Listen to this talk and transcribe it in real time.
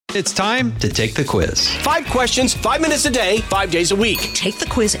It's time to take the quiz. 5 questions, 5 minutes a day, 5 days a week. Take the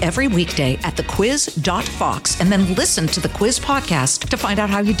quiz every weekday at thequiz.fox and then listen to the quiz podcast to find out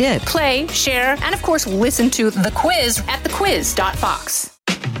how you did. Play, share, and of course, listen to the quiz at thequiz.fox.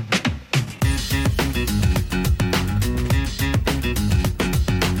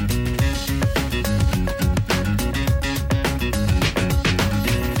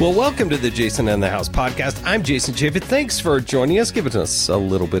 Well, welcome to the Jason and the House podcast. I'm Jason Chaffetz. Thanks for joining us, giving us a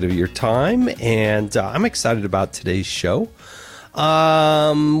little bit of your time, and I'm excited about today's show.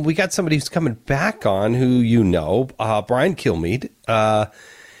 We got somebody who's coming back on who you know, Brian Kilmeade.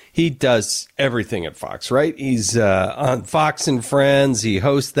 He does everything at Fox, right? He's on Fox and Friends. He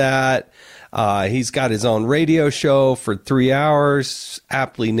hosts that. He's got his own radio show for 3 hours,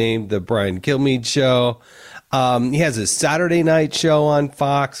 aptly named The Brian Kilmeade Show. He has a Saturday night show on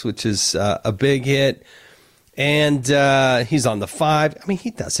Fox, which is a big hit. And he's on the 5. I mean, he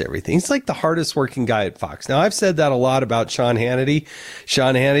does everything. He's like the hardest working guy at Fox. Now, I've said that a lot about Sean Hannity.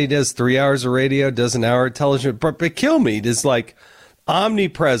 Sean Hannity does 3 hours of radio, does an hour of television. But Kilmeade is like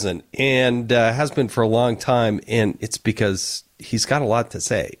omnipresent and has been for a long time. And it's because he's got a lot to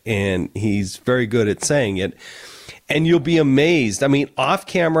say. And he's very good at saying it. And you'll be amazed. I mean, off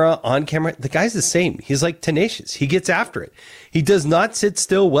camera, on camera, the guy's the same. He's like tenacious. He gets after it. He does not sit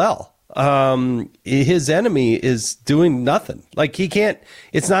still well. His enemy is doing nothing. Like he can't,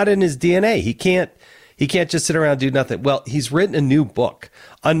 it's not in his DNA. He can't just sit around and do nothing. Well, he's written a new book,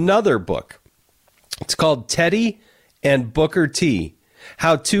 another book. It's called Teddy and Booker T,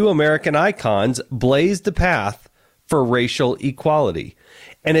 How Two American Icons Blazed the Path for Racial Equality.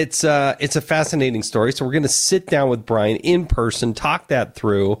 And it's a fascinating story. So we're going to sit down with Brian in person, talk that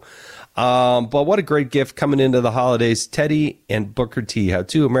through. But what a great gift coming into the holidays. Teddy and Booker T, How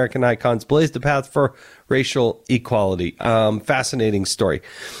Two American Icons Blazed the Path for Racial Equality. Fascinating story.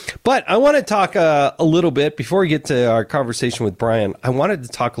 But I want to talk a little bit, before we get to our conversation with Brian, I wanted to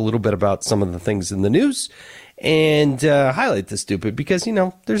talk a little bit about some of the things in the news and highlight the stupid, because, you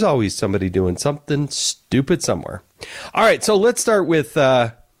know, there's always somebody doing something stupid somewhere. All right, so let's start with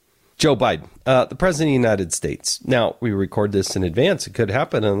Joe Biden, the President of the United States. Now, we record this in advance. It could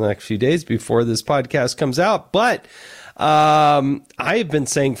happen in the next few days before this podcast comes out. But I have been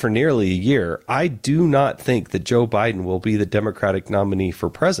saying for nearly a year, I do not think that Joe Biden will be the Democratic nominee for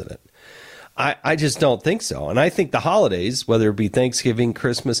president. I just don't think so. And I think the holidays, whether it be Thanksgiving,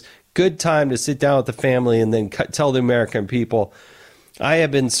 Christmas, good time to sit down with the family and then tell the American people, I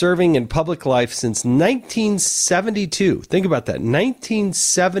have been serving in public life since 1972. Think about that.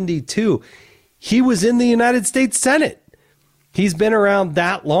 1972. He was in the United States Senate. He's been around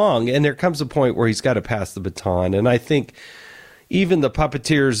that long, and there comes a point where he's got to pass the baton. And I think even the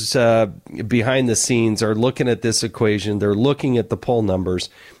puppeteers behind the scenes are looking at this equation. They're looking at the poll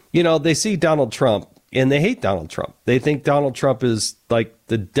numbers. You know, they see Donald Trump, and they hate Donald Trump. They think Donald Trump is like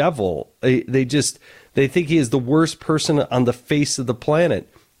the devil. They think he is the worst person on the face of the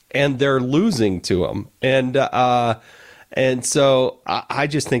planet, and they're losing to him. And so I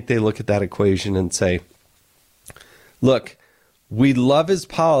just think they look at that equation and say, look, we love his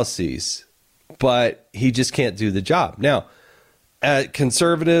policies, but he just can't do the job. Now,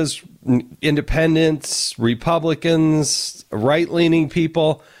 conservatives, independents, Republicans, right-leaning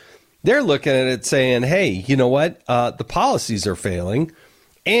people, they're looking at it saying, hey, you know what? The policies are failing.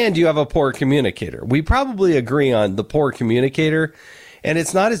 And you have a poor communicator. We probably agree on the poor communicator. And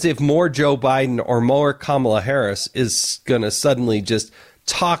it's not as if more Joe Biden or more Kamala Harris is going to suddenly just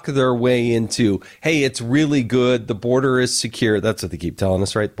talk their way into, hey, it's really good. The border is secure. That's what they keep telling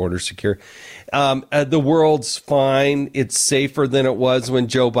us, right? The border's secure. The world's fine. It's safer than it was when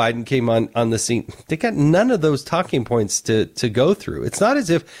Joe Biden came on the scene. They got none of those talking points to go through. It's not as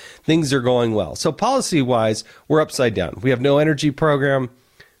if things are going well. So policy-wise, we're upside down. We have no energy program.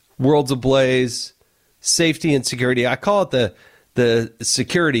 World's ablaze, safety and security. I call it the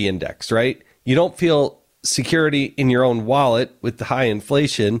security index, right? You don't feel security in your own wallet with the high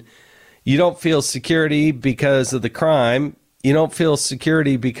inflation. You don't feel security because of the crime. You don't feel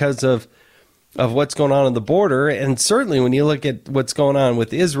security because of what's going on the border. And certainly when you look at what's going on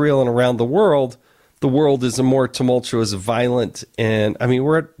with Israel and around the world is a more tumultuous, violent, and I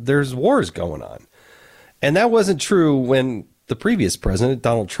mean, there's wars going on. And that wasn't true when the previous president,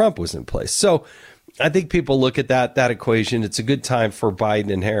 Donald Trump, was in place. So I think people look at that equation. It's a good time for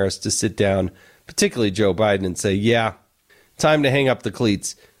Biden and Harris to sit down, particularly Joe Biden, and say, yeah, time to hang up the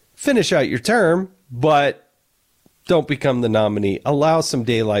cleats, finish out your term, but don't become the nominee. Allow some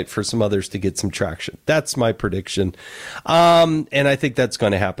daylight for some others to get some traction. That's my prediction. And I think that's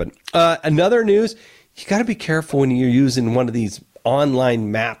going to happen. Another news, you got to be careful when you're using one of these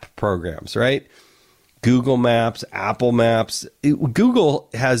online map programs, right? Google Maps, Apple Maps. Google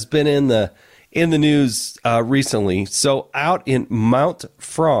has been in the news recently. So out in Mount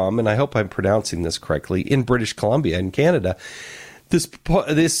From, and I hope I'm pronouncing this correctly, in British Columbia in Canada,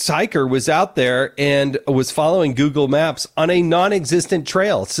 this hiker was out there and was following Google Maps on a non-existent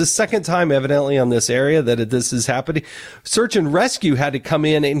trail. It's the second time, evidently, on this area that this is happening. Search and rescue had to come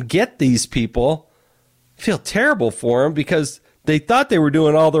in and get these people. I feel terrible for them because they thought they were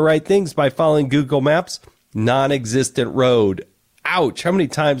doing all the right things by following Google Maps. Non-existent road. Ouch. How many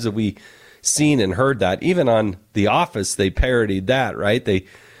times have we seen and heard that? Even on The Office, they parodied that, right?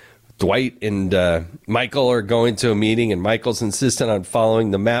 Dwight and Michael are going to a meeting, and Michael's insistent on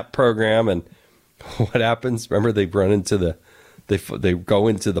following the map program. And what happens? Remember, they run into they go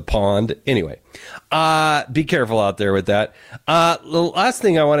into the pond. Anyway, be careful out there with that. The last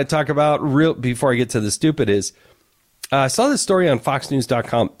thing I want to talk about before I get to the stupid is, I saw this story on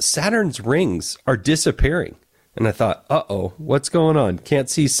FoxNews.com. Saturn's rings are disappearing. And I thought, uh-oh, what's going on? Can't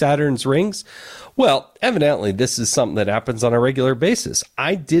see Saturn's rings? Well, evidently, this is something that happens on a regular basis.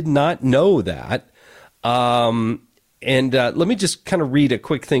 I did not know that. Let me just kind of read a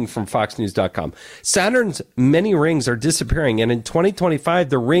quick thing from FoxNews.com. Saturn's many rings are disappearing, and in 2025,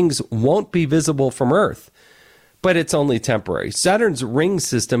 the rings won't be visible from Earth. But it's only temporary. Saturn's ring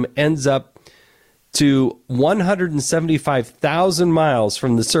system ends up to 175,000 miles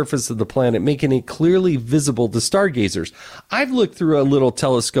from the surface of the planet, making it clearly visible to stargazers. I've looked through a little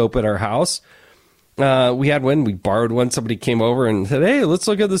telescope at our house. We had one, we borrowed one. Somebody came over and said, hey, let's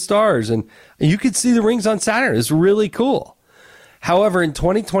look at the stars. And you could see the rings on Saturn. It's really cool. However, in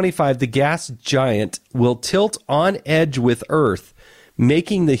 2025, the gas giant will tilt on edge with Earth,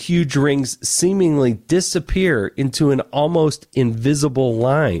 making the huge rings seemingly disappear into an almost invisible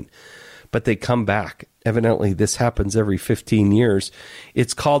line. But they come back. Evidently, this happens every 15 years.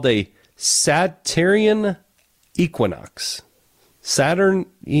 It's called a Saturnian equinox. Saturn.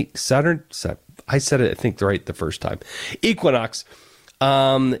 I said it, I think, right the first time. Equinox.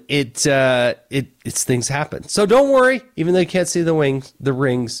 It's things happen. So don't worry. Even though you can't see the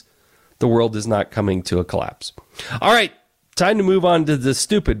rings, the world is not coming to a collapse. All right. Time to move on to the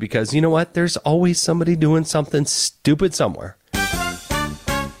stupid, because you know what? There's always somebody doing something stupid somewhere.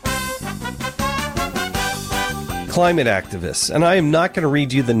 Climate activists. And I am not going to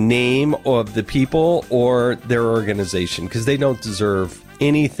read you the name of the people or their organization, because they don't deserve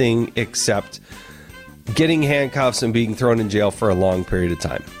anything except getting handcuffs and being thrown in jail for a long period of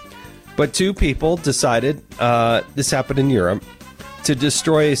time. But two people decided, this happened in Europe, to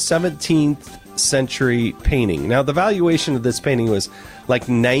destroy a 17th century painting. Now, the valuation of this painting was like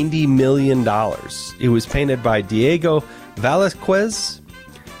 $90 million. It was painted by Diego Velázquez.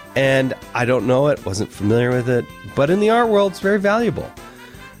 And I don't know it, wasn't familiar with it, but in the art world, it's very valuable.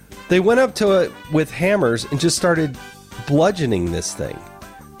 They went up to it with hammers and just started bludgeoning this thing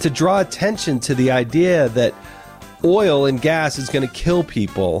to draw attention to the idea that oil and gas is going to kill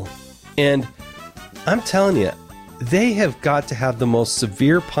people. And I'm telling you, they have got to have the most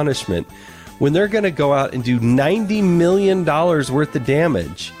severe punishment when they're going to go out and do $90 million worth of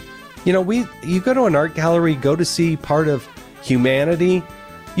damage. You know, you go to an art gallery, go to see part of humanity.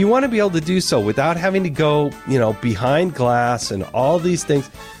 You want to be able to do so without having to go, behind glass and all these things.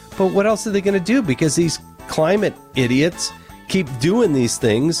 But what else are they going to do? Because these climate idiots keep doing these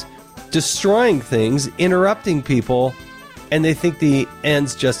things, destroying things, interrupting people, and they think the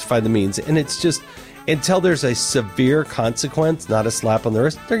ends justify the means. And it's just, until there's a severe consequence, not a slap on the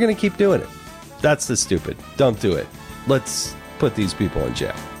wrist, they're going to keep doing it. That's the stupid. Don't do it. Let's put these people in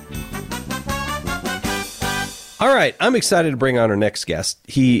jail. All right, I'm excited to bring on our next guest.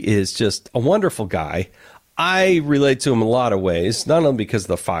 He is just a wonderful guy. I relate to him in a lot of ways, not only because of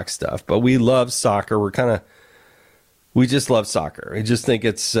the Fox stuff, but we love soccer. We just love soccer. We just think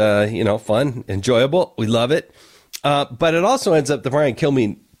it's, fun, enjoyable. We love it. But it also ends up that Brian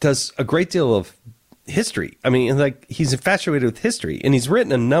Kilmeade does a great deal of history. I mean, he's infatuated with history, and he's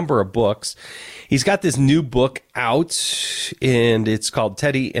written a number of books. He's got this new book out, and it's called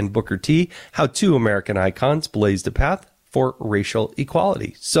Teddy and Booker T, How Two American Icons Blazed a Path for Racial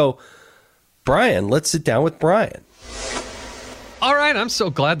Equality. So, Brian, let's sit down with Brian. All right, I'm so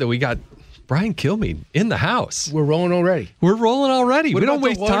glad that we got Brian Kilmeade in the house. We're rolling already. We don't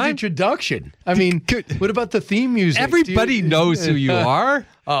waste time. Introduction. I mean, what about the theme music? Everybody knows who you are.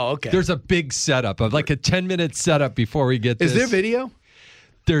 Oh, okay. There's a big setup of like a 10-minute setup before we get this. Is there video?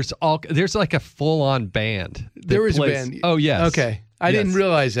 There's like a full-on band. There is a band. Oh, yes. Okay. I didn't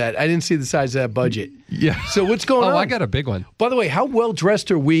realize that. I didn't see the size of that budget. Yeah. So what's going on? Oh, I got a big one. By the way, how well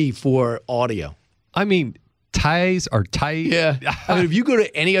dressed are we for audio? I mean, ties are tight. Yeah. I mean, if you go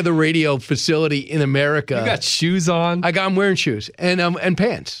to any other radio facility in America, You got shoes on. I'm wearing shoes and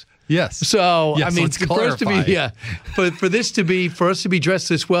pants. Yes. So Yes, I mean, let's for us to be clarify. for us to be dressed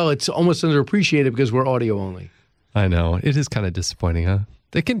this well, it's almost underappreciated because we're audio only. I know. It is kind of disappointing, huh?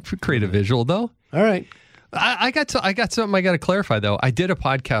 They can create a visual, though. All right. I got something I got to clarify, though. I did a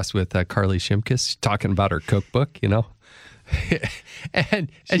podcast with Carly Shimkus talking about her cookbook,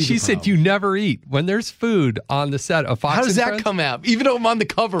 and she said you never eat when there's food on the set of Fox. How does and that Friends. come out? Even though I'm on the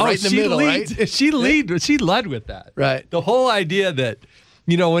cover, right in the middle, right? She led with that. Right. The whole idea that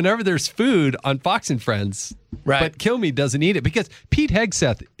whenever there's food on Fox and Friends, Right. but Kilmeade doesn't eat it because Pete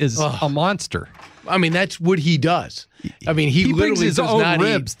Hegseth is a monster. I mean, that's what he does. I mean, he He brings literally his does own not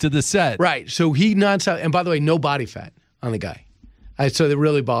ribs eat. to the set. Right. So he nonstop. And by the way, no body fat on the guy. So that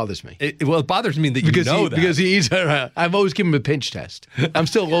really bothers me. It bothers me that Because that. because he eats. I've always given him a pinch test. I'm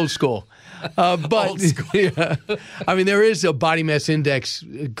still old school. But Old school. Yeah. I mean, there is a body mass index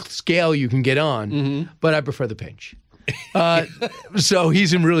scale you can get on, but I prefer the pinch. So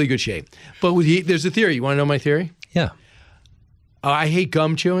he's in really good shape. But there's a theory. You want to know my theory? Yeah. I hate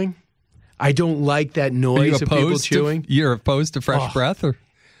gum chewing. I don't like that noise of people chewing. You're opposed to fresh breath? Or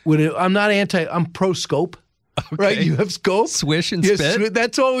I'm not I'm pro scope. Right? You have scope. Swish and Yes, spit?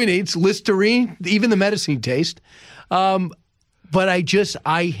 that's all we need. It's Listerine, even the medicine taste. But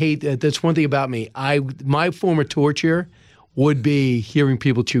I hate that. That's one thing about me. My form of torture would be hearing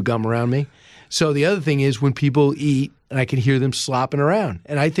people chew gum around me. So the other thing is when people eat and I can hear them slopping around.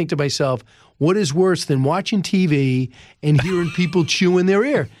 And I think to myself, what is worse than watching TV and hearing people chew in their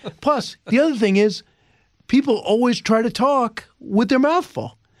ear? Plus, the other thing is people always try to talk with their mouth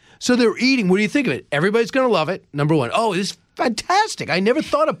full. So they're eating. What do you think of it? Everybody's going to love it. Number one, oh, this is fantastic. I never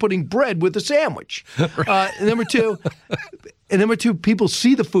thought of putting bread with a sandwich. And number two, people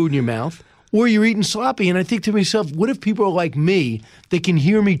see the food in your mouth or you're eating sloppy. And I think to myself, what if people are like me? They can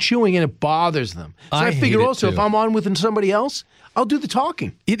hear me chewing and it bothers them. So I hate figure it, also too. if I'm on with somebody else, I'll do the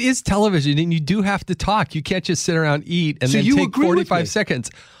talking. It is television, and you do have to talk. You can't just sit around, eat, and So then you take agree with 45 me? seconds.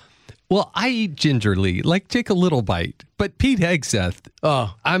 Well, I eat gingerly, like take a little bite. But Pete Hegseth,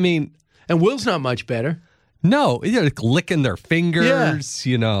 I mean, And Will's not much better. no, they're like licking their fingers,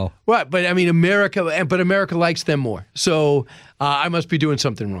 Right, but I mean, America likes them more. So I must be doing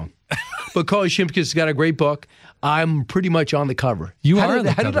something wrong. But Carly Shimkus has got a great book. I'm pretty much on the cover. You How are did- on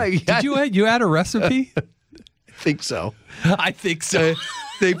the how did cover. I- you add a recipe? think so. I think so.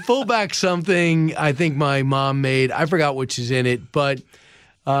 They pull back something I think my mom made. I forgot which is in it, but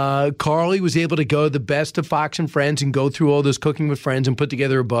Carly was able to go the best of Fox and Friends and go through all this Cooking with Friends and put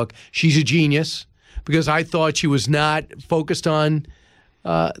together a book. She's a genius because I thought she was not focused on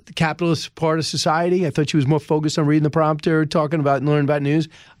the capitalist part of society. I thought she was more focused on reading the prompter, talking about and learning about news.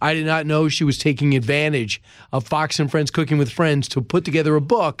 I did not know she was taking advantage of Fox and Friends Cooking with Friends to put together a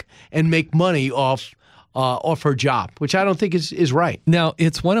book and make money off her job, which I don't think is right. Now,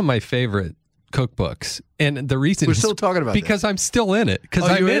 it's one of my favorite cookbooks. And the reason We're is still talking about because I'm still in it. Because Oh,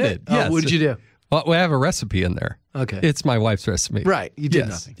 I'm you're in in it. it? Oh, Yes. what did you do? Well, we have a recipe in there. Okay. It's my wife's recipe. Right. You did Yes.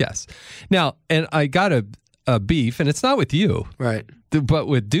 nothing. Yes. Now, and I got a beef, and it's not with you, Right. but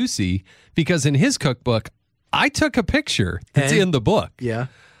with Ducey, because in his cookbook, I took a picture that's And? in the book. Yeah.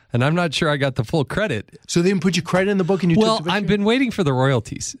 And I'm not sure I got the full credit. So they didn't put your credit in the book and you Well, took the picture? I've been waiting for the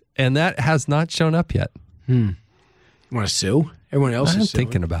royalties, and that has not shown up yet. You want to sue? Everyone else I'm is suing.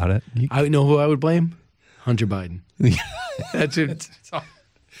 thinking about it. I know who I would blame? Hunter Biden. That's it.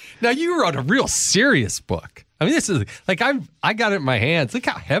 Now, you wrote a real serious book. I mean, this is like I got it in my hands. Look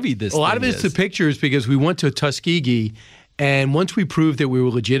how heavy this A lot of thing it's is. the pictures because we went to Tuskegee, and once we proved that we were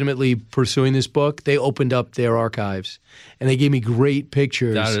legitimately pursuing this book, they opened up their archives, and they gave me great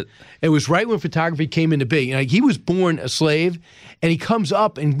pictures. Got it. It was right when photography came into being. Like, he was born a slave, and he comes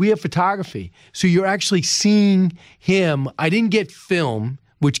up, and we have photography. So you're actually seeing him. I didn't get film,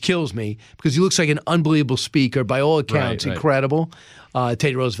 which kills me, because he looks like an unbelievable speaker. By all accounts, Right. incredible.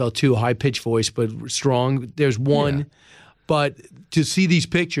 Teddy Roosevelt, too, high-pitched voice, but strong. There's one. Yeah. But to see these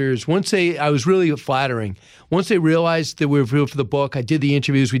pictures, I was really flattering. Once they realized that we were real for the book, I did the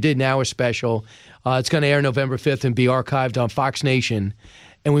interviews. We did an hour special. It's going to air November 5th and be archived on Fox Nation.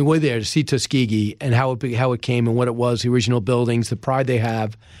 And we went there to see Tuskegee and how it came and what it was, the original buildings, the pride they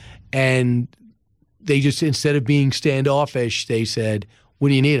have. And they just, instead of being standoffish, they said, "What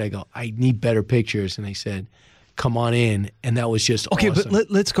do you need?" I go, "I need better pictures." And they said, "Come on in." And that was just Okay, awesome. but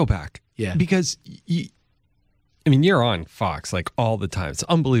let's go back. Yeah. Because you're on Fox like all the time. It's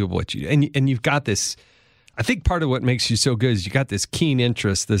unbelievable what you do. And you've got this. I think part of what makes you so good is you got this keen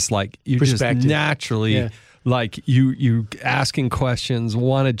interest. This like you just Perspective. naturally Yeah. like you asking questions,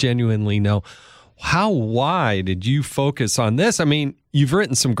 want to genuinely know. why did you focus on this? I mean, you've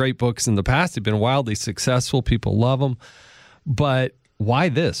written some great books in the past. They've been wildly successful. People love them. But why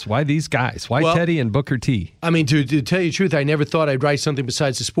this? Why these guys? Why Teddy and Booker T? I mean, to tell you the truth, I never thought I'd write something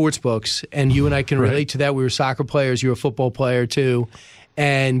besides the sports books. And you and I can relate to that. We were soccer players. You were a football player, too.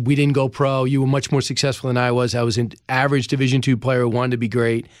 And we didn't go pro. You were much more successful than I was. I was an average Division II player who wanted to be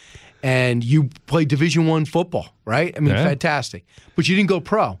great. And you played Division I football, right? I mean, fantastic. But you didn't go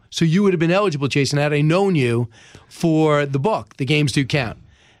pro. So you would have been eligible, Jason, had I known you for the book, The Games Do Count.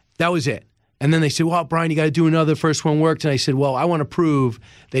 That was it. And then they said, well, Brian, you got to do another. First one worked. And I said, well, I want to prove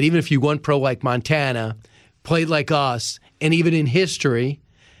that even if you went pro like Montana, played like us, and even in history,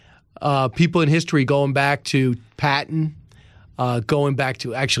 people in history going back to Patton, going back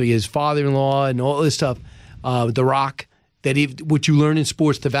to actually his father-in-law and all this stuff, The Rock, that what you learn in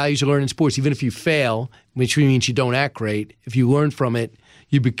sports, the values you learn in sports, even if you fail, which means you don't act great, if you learn from it,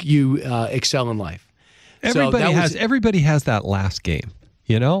 you excel in life. Everybody has that last game,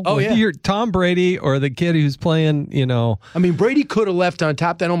 you know? Oh, yeah. You're Tom Brady or the kid who's playing, you know. I mean, Brady could have left on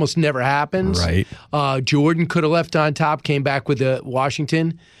top. That almost never happens. Right. Jordan could have left on top, came back with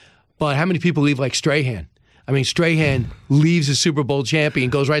Washington. But how many people leave like Strahan? I mean, Strahan leaves a Super Bowl champion,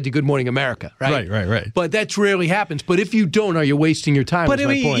 goes right to Good Morning America, right? Right. But that rarely happens. But if you don't, are you wasting your time? But I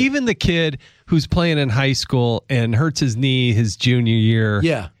mean, even the kid who's playing in high school and hurts his knee his junior year,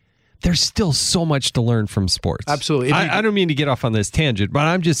 there's still so much to learn from sports. Absolutely. I don't mean to get off on this tangent, but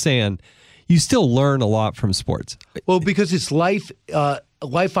I'm just saying you still learn a lot from sports. Well, because it's life on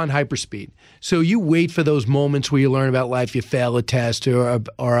hyperspeed. So you wait for those moments where you learn about life. You fail a test, or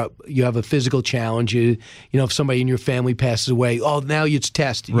you have a physical challenge. You know, if somebody in your family passes away, now it's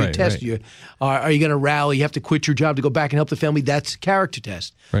test. You test. You are you going to rally? You have to quit your job to go back and help the family. That's a character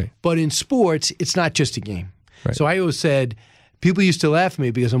test. Right. But in sports, it's not just a game. Right. So I always said, people used to laugh at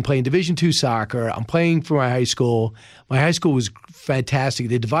me because I'm playing Division II soccer. I'm playing for my high school. My high school was fantastic.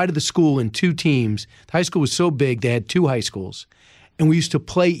 They divided the school in two teams. The high school was so big, they had two high schools. And we used to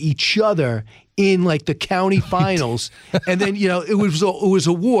play each other in like the county finals. And then, it was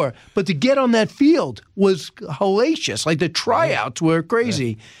a war. But to get on that field was hellacious. Like the tryouts were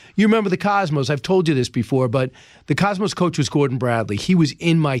crazy. Yeah. You remember the Cosmos. I've told you this before, but the Cosmos coach was Gordon Bradley. He was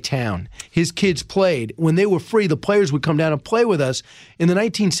in my town. His kids played. When they were free, the players would come down and play with us. In the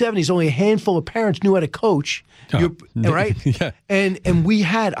 1970s, only a handful of parents knew how to coach. Right? Yeah. And we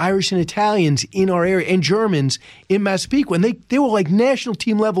had Irish and Italians in our area and Germans in Massapequa. And they were like national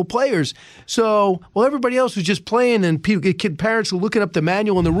team level players. So while everybody else was just playing and parents were looking up the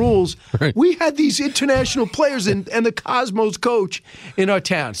manual and the rules, we had these international players and the Cosmos coach in our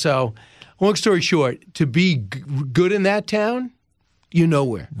town. So long story short, to be good in that town, you know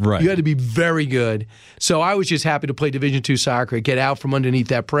where. Right. You had to be very good. So I was just happy to play Division II soccer, get out from underneath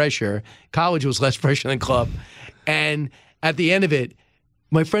that pressure. College was less pressure than club. And at the end of it,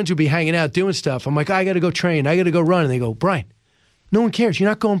 my friends would be hanging out doing stuff. I'm like, I got to go train. I got to go run. And they go, Brian, no one cares. You're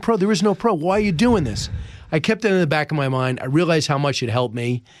not going pro. There is no pro. Why are you doing this? I kept it in the back of my mind. I realized how much it helped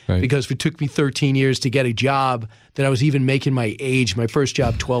me because it took me 13 years to get a job that I was even making my age. My first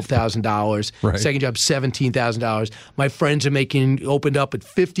job, $12,000. Second job, $17,000. My friends are opened up at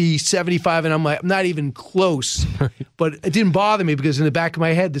 $50,000, $75,000, and I'm like, I'm not even close. But it didn't bother me because in the back of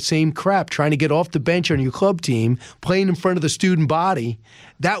my head, the same crap, trying to get off the bench on your club team, playing in front of the student body,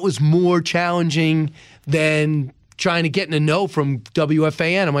 that was more challenging than trying to get in a no from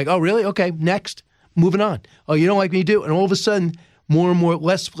WFAN. I'm like, oh, really? Okay, next. Moving on. Oh, you don't like me to do? And all of a sudden, more and more,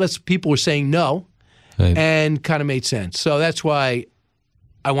 less people were saying no, and kind of made sense. So that's why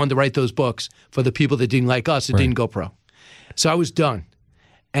I wanted to write those books for the people that didn't like us, that didn't go pro. So I was done.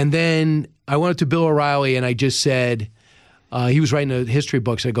 And then I went up to Bill O'Reilly, and I just said, he was writing a history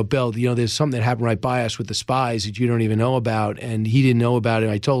book. So I go, Bill, there's something that happened right by us with the spies that you don't even know about. And he didn't know about it.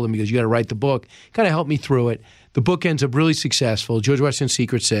 I told him, because you got to write the book. Kind of helped me through it. The book ends up really successful. George Washington's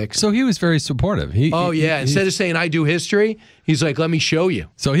Secret Six. So he was very supportive. Instead of saying, I do history, he's like, let me show you.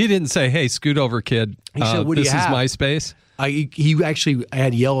 So he didn't say, hey, scoot over, kid. He said, what do you have? This is my space. I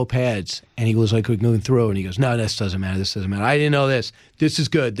had yellow pads, and he was like going through, and he goes, no, this doesn't matter. This doesn't matter. I didn't know this. This is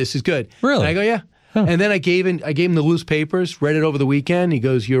good. This is good. Really? And I go, yeah. Huh. And then I gave him the loose papers, read it over the weekend. He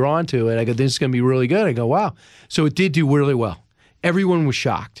goes, you're on to it. I go, this is going to be really good. I go, wow. So it did do really well. Everyone was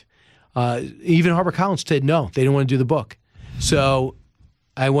shocked. Even HarperCollins said no. They didn't want to do the book. So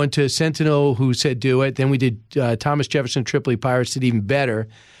I went to Sentinel, who said do it. Then we did Thomas Jefferson, Tripoli Pirates, did even better.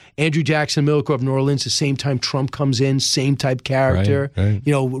 Andrew Jackson, Miracle Corps of New Orleans, the same time Trump comes in, same type character. Right.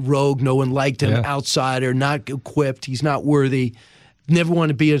 Rogue, no one liked him, outsider, not equipped, he's not worthy. never wanted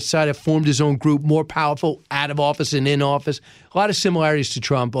to be inside it, formed his own group, more powerful out of office and in office. A lot of similarities to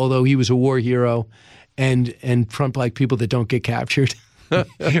Trump, although he was a war hero, and Trump liked people that don't get captured.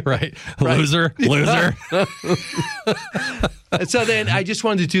 Right. Loser. And so then I just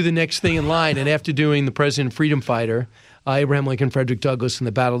wanted to do the next thing in line. And after doing the President Freedom Fighter, Abraham Lincoln, Frederick Douglass, and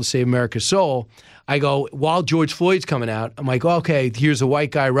the Battle to Save America's Soul, I go, while George Floyd's coming out, I'm like, okay, here's a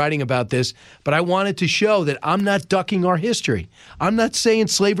white guy writing about this. But I wanted to show that I'm not ducking our history. I'm not saying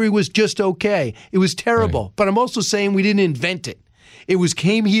slavery was just okay. It was terrible. Right. But I'm also saying we didn't invent it. It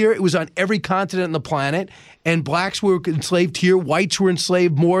came here. It was on every continent on the planet. And blacks were enslaved here. Whites were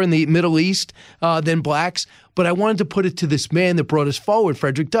enslaved more in the Middle East than blacks. But I wanted to put it to this man that brought us forward,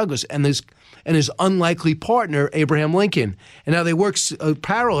 Frederick Douglass, and his unlikely partner, Abraham Lincoln. And how they worked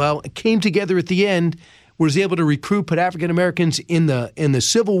parallel, came together at the end, was able to recruit, put African Americans in the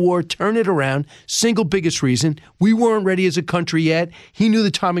Civil War, turn it around. Single biggest reason. We weren't ready as a country yet. He knew the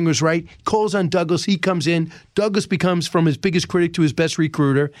timing was right. Calls on Douglass. He comes in. Douglass becomes from his biggest critic to his best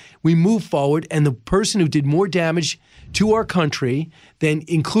recruiter. We move forward, and the person who did more damage to our country than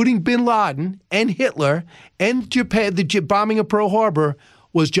including bin Laden and Hitler and Japan, the bombing of Pearl Harbor,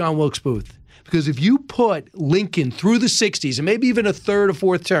 was John Wilkes Booth. Because if you put Lincoln through the 60s and maybe even a third or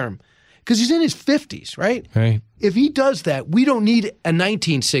fourth term, because he's in his 50s, right? Right. If he does that, we don't need a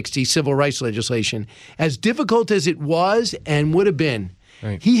 1960 civil rights legislation. As difficult as it was and would have been,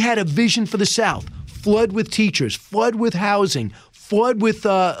 right. He had a vision for the South. Flood with teachers, flood with housing, flood with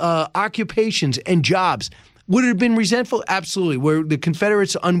occupations and jobs. Would it have been resentful? Absolutely. Were the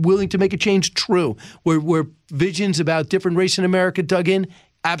Confederates unwilling to make a change? True. Were visions about different race in America dug in?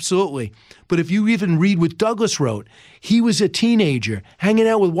 Absolutely. But if you even read what Douglass wrote, he was a teenager hanging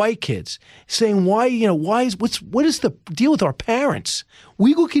out with white kids saying, what is the deal with our parents?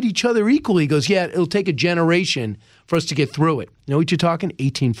 We look at each other equally. He goes, yeah, it'll take a generation for us to get through it. You know what you're talking?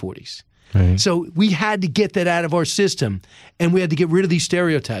 1840s. Right. So we had to get that out of our system, and we had to get rid of these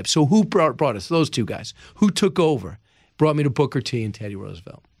stereotypes. So who brought us? Those two guys. Who took over? Brought me to Booker T and Teddy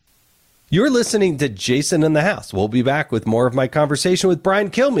Roosevelt. You're listening to Jason in the House. We'll be back with more of my conversation with Brian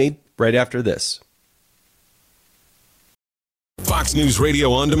Kilmeade right after this. Fox News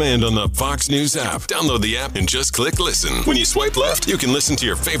Radio on demand on the Fox News app. Download the app and just click listen. When you swipe left, you can listen to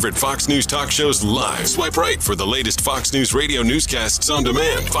your favorite Fox News talk shows live. Swipe right for the latest Fox News Radio newscasts on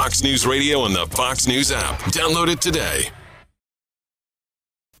demand. Fox News Radio on the Fox News app. Download it today.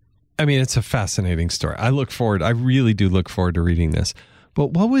 I mean, it's a fascinating story. I really do look forward to reading this.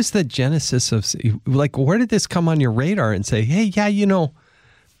 But what was the genesis of, like, where did this come on your radar and say, hey, yeah,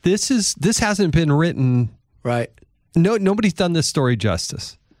 this hasn't been written. Right. No, nobody's done this story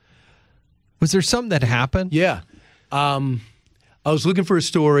justice. Was there something that happened? Yeah. I was looking for a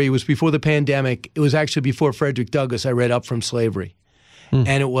story. It was before the pandemic. It was actually before Frederick Douglass. I read Up From Slavery. And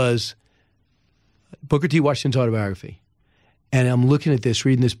it was Booker T. Washington's autobiography. And I'm looking at this,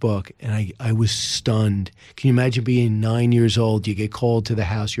 reading this book, and I was stunned. Can you imagine being 9 years old? You get called to the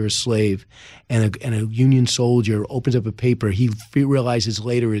house, you're a slave, and a Union soldier opens up a paper. He realizes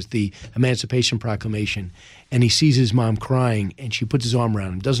later is the Emancipation Proclamation, and he sees his mom crying, and she puts his arm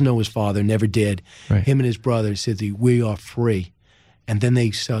around him. Doesn't know his father, never did. Right. Him and his brother said, we are free. And then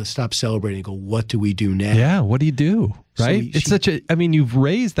they stop celebrating and go, what do we do now? Yeah, what do you do? Right? So you've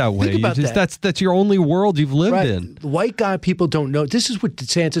raised that way. Think about that. That's your only world you've lived in. White guy people don't know. This is what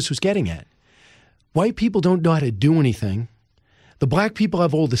DeSantis was getting at. White people don't know how to do anything. The black people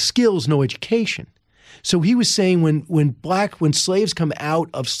have all the skills, no education. So he was saying when slaves come out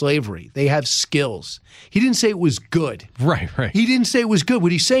of slavery, they have skills. He didn't say it was good. Right. He didn't say it was good.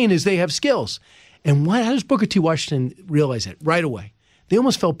 What he's saying is they have skills. And how does Booker T. Washington realize that right away? They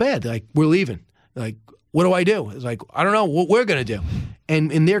almost felt bad. Like, we're leaving. Like, what do I do? It's like, I don't know what we're going to do.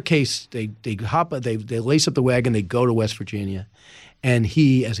 And in their case, they lace up the wagon, they go to West Virginia. And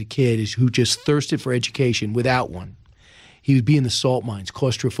he, as a kid, who just thirsted for education without one. He would be in the salt mines,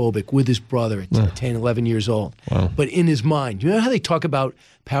 claustrophobic, with his brother at 10, 11 years old. Wow. But in his mind, you know how they talk about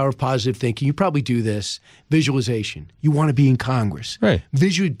power of positive thinking? You probably do this. Visualization. You want to be in Congress. Right.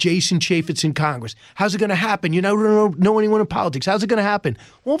 Visual Jason Chaffetz in Congress. How's it going to happen? You don't know anyone in politics. How's it going to happen?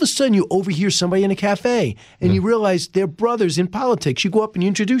 All of a sudden, you overhear somebody in a cafe, and you realize they're brothers in politics. You go up and you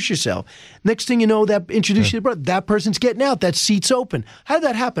introduce yourself. Next thing you know, introduce your brother. That person's getting out. That seat's open. How did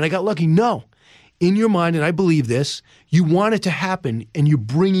that happen? I got lucky. No. In your mind, and I believe this, you want it to happen, and you're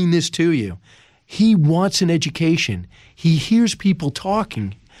bringing this to you. He wants an education. He hears people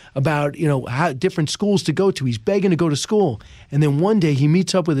talking about, how different schools to go to. He's begging to go to school. And then one day he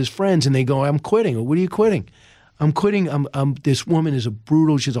meets up with his friends, and they go, I'm quitting. What are you quitting? I'm quitting. This woman is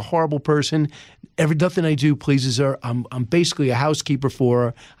she's a horrible person. Nothing I do pleases her. I'm basically a housekeeper for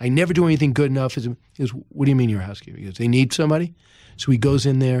her. I never do anything good enough. He goes, what do you mean you're a housekeeper? He goes, they need somebody? So he goes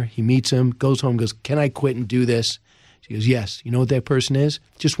in there, he meets him, goes home, goes, can I quit and do this? She goes, yes. You know what that person is?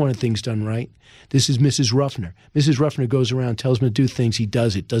 Just wanted things done right. This is Mrs. Ruffner. Mrs. Ruffner goes around, tells him to do things. He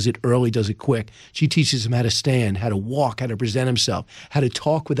does it early, does it quick. She teaches him how to stand, how to walk, how to present himself, how to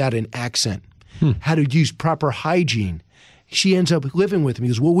talk without an accent, how to use proper hygiene. She ends up living with him. He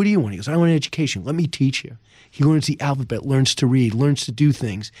goes, well, what do you want? He goes, I want an education. Let me teach you. He learns the alphabet, learns to read, learns to do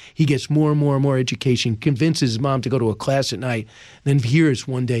things. He gets more and more and more education, convinces his mom to go to a class at night. Then hears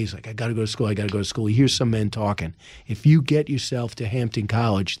one day, he's like, I got to go to school, I got to go to school. He hears some men talking. If you get yourself to Hampton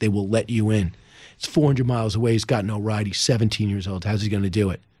College, they will let you in. It's 400 miles away. He's got no ride. He's 17 years old. How's he going to do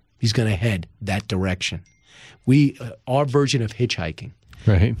it? He's going to head that direction. Our version of hitchhiking.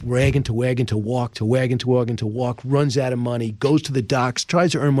 Right. Wagon to wagon to walk, to wagon to wagon to walk, runs out of money, goes to the docks,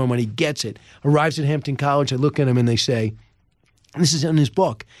 tries to earn more money, gets it, arrives at Hampton College. I look at him and they say, this is in his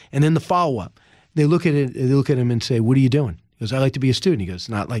book. And then the follow-up, they look at him and say, what are you doing? He goes, I like to be a student. He goes,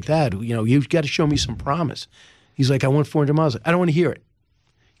 not like that. You know, you've got to show me some promise. He's like, I want 400 miles. I don't want to hear it.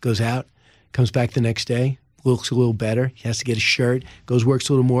 He goes out, comes back the next day, looks a little better. He has to get a shirt, goes, works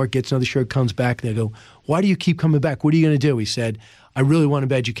a little more, gets another shirt, comes back. And they go, why do you keep coming back? What are you going to do? He said, I really want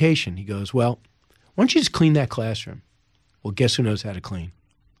an education. He goes, well, why don't you just clean that classroom? Well, guess who knows how to clean?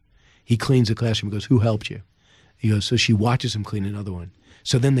 He cleans the classroom. He goes, who helped you? He goes, so she watches him clean another one.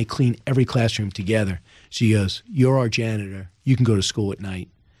 So then they clean every classroom together. She goes, you're our janitor. You can go to school at night.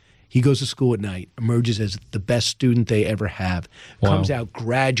 He goes to school at night, emerges as the best student they ever have, comes out,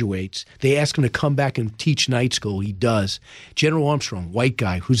 graduates. They ask him to come back and teach night school. He does. General Armstrong, white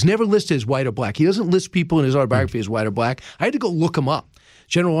guy, who's never listed as white or black. He doesn't list people in his autobiography as white or black. I had to go look him up.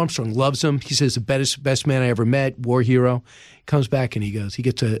 General Armstrong loves him. He says the best man I ever met, war hero. Comes back and he goes, he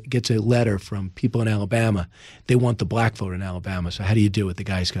gets a letter from people in Alabama. They want the black vote in Alabama. So how do you do it? The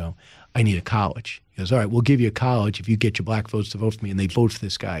guys go, I need a college. He goes, all right, we'll give you a college if you get your black votes to vote for me. And they vote for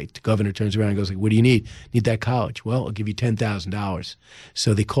this guy. The governor turns around and goes, like, what do you need? Need that college. Well, I'll give you $10,000.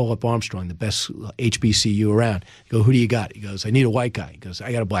 So they call up Armstrong, the best HBCU around. They go, who do you got? He goes, I need a white guy. He goes,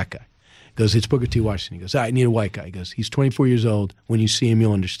 I got a black guy. He goes, it's Booker T. Washington. He goes, I need a white guy. He goes, he's 24 years old. When you see him,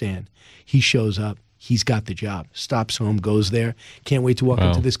 you'll understand. He shows up. He's got the job. Stops home, goes there. Can't wait to walk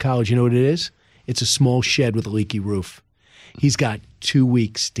into this college. You know what it is? It's a small shed with a leaky roof. He's got 2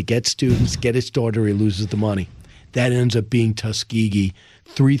 weeks to get students, get his daughter. He loses the money. That ends up being Tuskegee,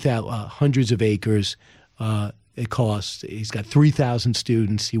 hundreds of acres. It costs. He's got 3,000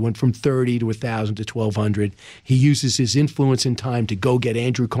 students. He went from 30 to 1,000 to 1,200. He uses his influence and time to go get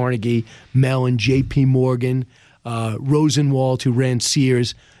Andrew Carnegie, Mellon, J.P. Morgan, Rosenwald, who ran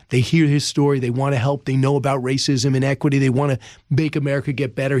Sears. They hear his story. They want to help. They know about racism and equity. They want to make America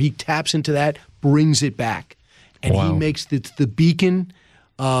get better. He taps into that, brings it back. And he makes the beacon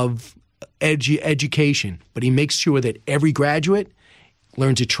of education. But he makes sure that every graduate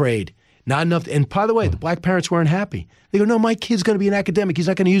learns a trade. Not enough. And by the way, the black parents weren't happy. They go, no, my kid's going to be an academic. He's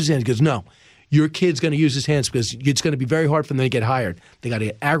not going to use his hands. He goes, no, your kid's going to use his hands because it's going to be very hard for them to get hired. They got to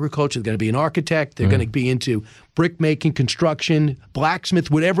get agriculture. They're going to be an architect. They're going to be into brick making, construction, blacksmith,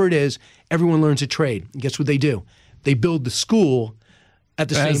 whatever it is. Everyone learns a trade. And guess what they do? They build the school at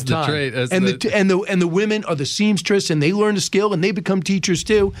the same time. And the women are the seamstress, and they learn the skill, and they become teachers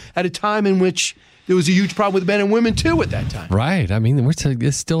too at a time in which there was a huge problem with men and women too at that time. Right. I mean,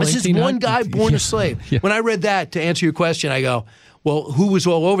 it's still It's just one guy born a slave. Yeah. When I read that, to answer your question, I go, well, who was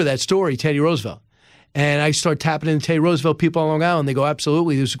all over that story? Teddy Roosevelt. And I start tapping into Teddy Roosevelt people on Long Island. They go,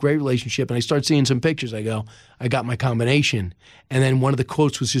 absolutely, there's a great relationship. And I start seeing some pictures. I go, I got my combination. And then one of the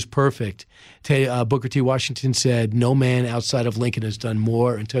quotes was just perfect. Booker T. Washington said, no man outside of Lincoln has done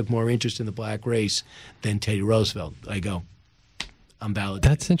more and took more interest in the black race than Teddy Roosevelt. I go, I'm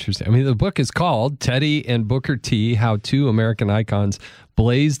validated. That's interesting. I mean, the book is called Teddy and Booker T, How Two American Icons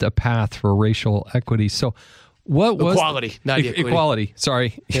Blazed a Path for Racial Equity. So what was... Equality, not equity. Equality,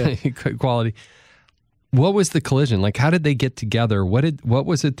 sorry. Yeah. Equality. What was the collision? Like, how did they get together? What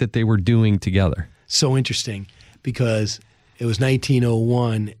was it that they were doing together? So interesting, because it was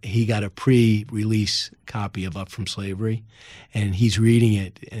 1901. He got a pre-release copy of Up From Slavery, and he's reading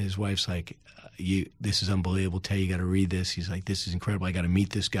it, and his wife's like, this is unbelievable, Tay, you got to read this. He's like, this is incredible. I got to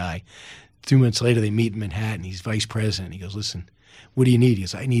meet this guy. 3 months later, they meet in Manhattan. He's vice president. He goes, listen, what do you need? He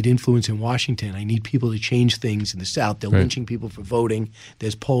goes, I need influence in Washington. I need people to change things in the South. They're lynching people for voting.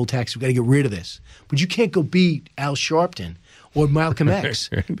 There's poll tax. We've got to get rid of this. But you can't go beat Al Sharpton or Malcolm X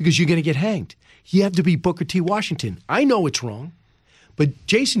because you're going to get hanged. You have to be Booker T. Washington. I know it's wrong, but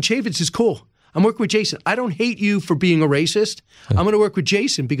Jason Chaffetz is cool. I'm working with Jason. I don't hate you for being a racist. I'm going to work with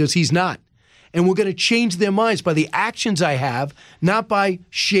Jason because he's not. And we're going to change their minds by the actions I have, not by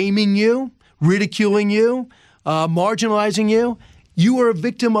shaming you, ridiculing you, marginalizing you. You are a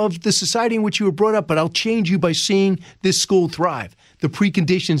victim of the society in which you were brought up, but I'll change you by seeing this school thrive. The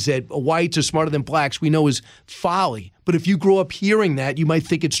preconditions that whites are smarter than blacks we know is folly. But if you grow up hearing that, you might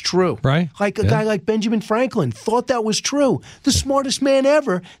think it's true. Right. Like a guy like Benjamin Franklin thought that was true. The smartest man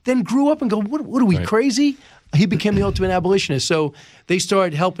ever, then grew up and go, what are we, crazy? He became the ultimate abolitionist. So they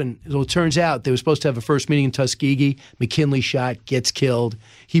started helping. So it turns out they were supposed to have a first meeting in Tuskegee. McKinley shot, gets killed.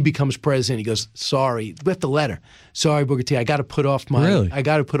 He becomes president. He goes, sorry, we have the letter. Sorry, Booker T, I got to put off I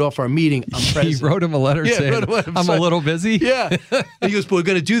got to put off our meeting. I'm president. He wrote him a letter saying, I'm a little busy. Yeah. And he goes, but we're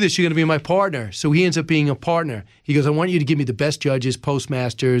going to do this. You're going to be my partner. So he ends up being a partner. He goes, I want you to give me the best judges,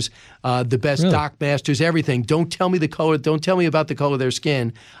 postmasters, the best dock masters, everything. Don't tell me the color. Don't tell me about the color of their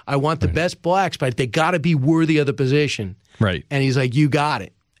skin. I want the best blacks, but they got to be worthy of the position. Right. And he's like, you got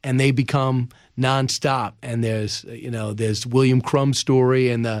it. And they become nonstop. And there's William Crumb's story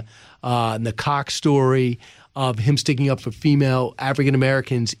and the Cox story of him sticking up for female African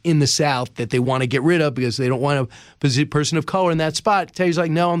Americans in the South that they want to get rid of because they don't want a person of color in that spot. He's like,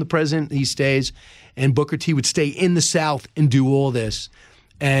 no, I'm the president. He stays. And Booker T would stay in the South and do all this.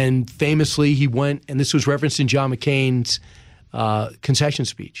 And famously, he went, and this was referenced in John McCain's concession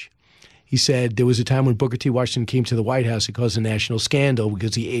speech. He said there was a time when Booker T. Washington came to the White House. It caused a national scandal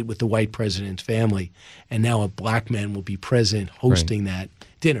because he ate with the white president's family. And now a black man will be president hosting that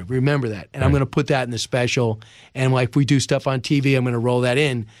dinner. Remember that. And I'm going to put that in the special. And like if we do stuff on TV, I'm going to roll that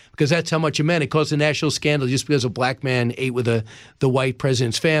in because that's how much it meant. It caused a national scandal just because a black man ate with the white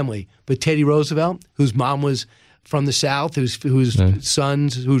president's family. But Teddy Roosevelt, whose mom was from the South, whose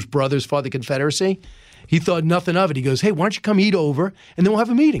brothers fought the Confederacy, he thought nothing of it. He goes, hey, why don't you come eat over and then we'll have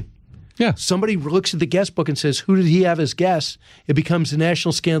a meeting. Yeah. Somebody looks at the guest book and says, who did he have as guests? It becomes a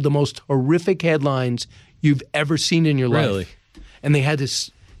national scandal, the most horrific headlines you've ever seen in your life. And they had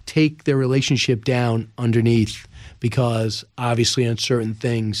to take their relationship down underneath because obviously on certain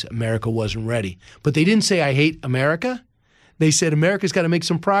things, America wasn't ready. But they didn't say, I hate America. They said, America's got to make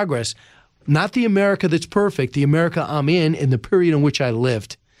some progress. Not the America that's perfect, the America I'm in the period in which I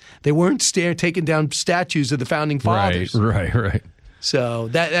lived. They weren't taking down statues of the founding fathers. Right. So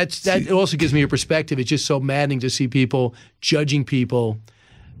that also gives me a perspective. It's just so maddening to see people judging people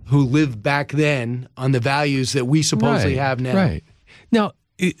who lived back then on the values that we supposedly have now. Right. Now,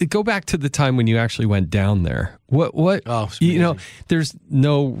 go back to the time when you actually went down there. What there's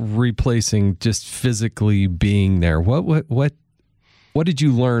no replacing just physically being there. What did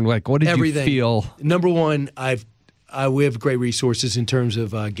you learn? Like, what did you feel? Number one, we have great resources in terms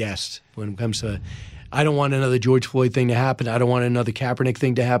of guests when it comes to. I don't want another George Floyd thing to happen. I don't want another Kaepernick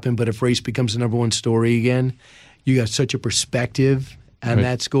thing to happen. But if race becomes the number one story again, you got such a perspective on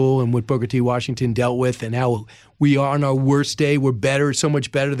that school and what Booker T. Washington dealt with and how we are on our worst day. We're better, so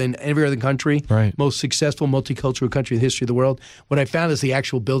much better than every other country. Right. Most successful multicultural country in the history of the world. What I found is the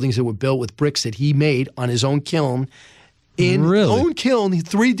actual buildings that were built with bricks that he made on his own kiln. In his own kiln,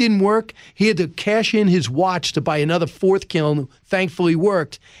 3 didn't work. He had to cash in his watch to buy another 4th kiln. Thankfully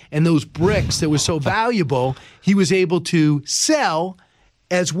worked. And those bricks that were so valuable, he was able to sell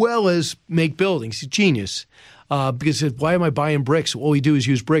as well as make buildings. He's a genius. Because he said, why am I buying bricks? All we do is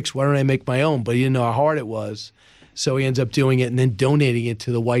use bricks. Why don't I make my own? But he didn't know how hard it was. So he ends up doing it and then donating it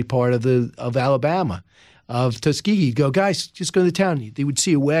to the white part of Alabama, of Tuskegee. He'd go, guys, just go to the town. They would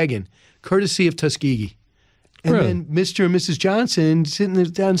see a wagon, courtesy of Tuskegee. And then Mr. and Mrs. Johnson sitting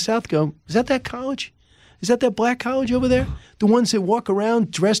down south go, is that college? Is that black college over there? The ones that walk around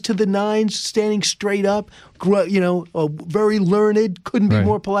dressed to the nines, standing straight up, very learned, couldn't be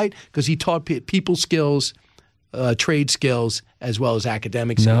more polite because he taught people skills, trade skills, as well as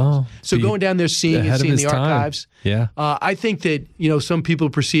academic skills. So going down there, seeing the archives. Yeah. I think that, some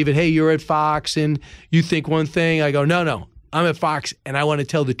people perceive it, hey, you're at Fox and you think one thing. I go, no, I'm at Fox and I want to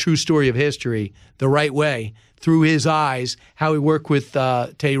tell the true story of history the right way. Through his eyes, how he worked with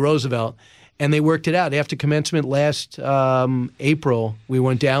Teddy Roosevelt. And they worked it out. After commencement last April, we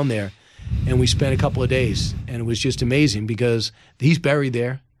went down there and we spent a couple of days. And it was just amazing because he's buried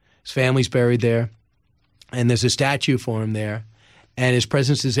there. His family's buried there. And there's a statue for him there. And his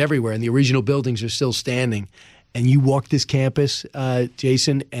presence is everywhere. And the original buildings are still standing. And you walk this campus,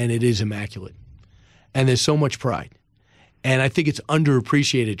 Jason, and it is immaculate. And there's so much pride. And I think it's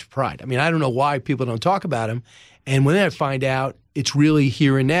underappreciated pride. I mean, I don't know why people don't talk about him. And when I find out it's really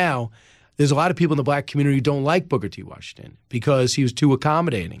here and now, there's a lot of people in the black community who don't like Booker T. Washington because he was too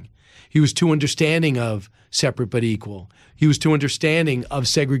accommodating. He was too understanding of separate but equal. He was too understanding of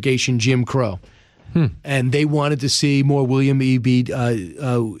segregation, Jim Crow. And they wanted to see more W.E.B.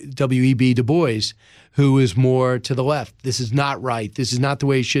 Du Bois, who is more to the left. This is not right. This is not the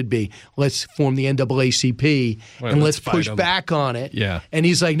way it should be. Let's form the NAACP and let's push back on it. Yeah. And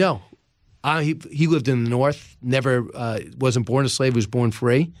he's like, no. He lived in the North, never wasn't born a slave, was born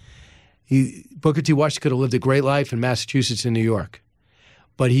free. Booker T. Washington could have lived a great life in Massachusetts and New York.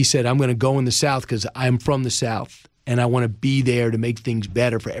 But he said, I'm going to go in the South because I'm from the South, and I want to be there to make things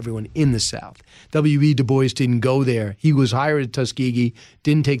better for everyone in the South. W.E. Du Bois didn't go there. He was hired at Tuskegee,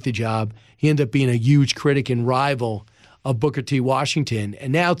 didn't take the job. He ended up being a huge critic and rival of Booker T. Washington.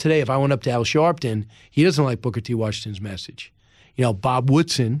 And now today, if I went up to Al Sharpton, he doesn't like Booker T. Washington's message. You know, Bob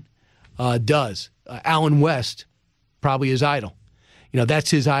Woodson does. Alan West, probably his idol. You know, that's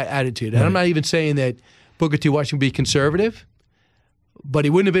his attitude. And I'm not even saying that Booker T. Washington would be conservative, but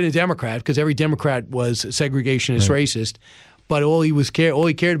he wouldn't have been a Democrat because every Democrat was segregationist, racist. But all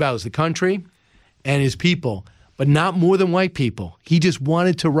he cared about was the country and his people, but not more than white people. He just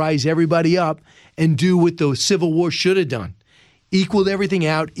wanted to rise everybody up and do what the Civil War should have done. Equaled everything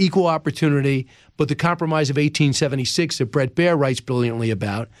out, equal opportunity, but the compromise of 1876 that Bret Baier writes brilliantly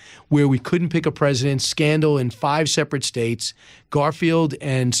about, where we couldn't pick a president, scandal in 5 separate states, Garfield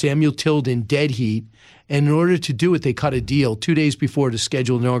and Samuel Tilden dead heat, and in order to do it, they cut a deal 2 days before the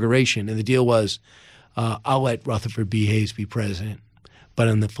scheduled inauguration, and the deal was, I'll let Rutherford B. Hayes be president, but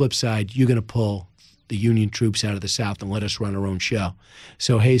on the flip side, you're going to pull the Union troops out of the South and let us run our own show.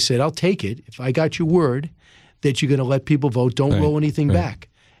 So Hayes said, I'll take it if I got your word that you're going to let people vote, don't roll anything back.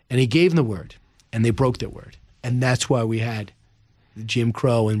 And he gave them the word, and they broke their word. And that's why we had Jim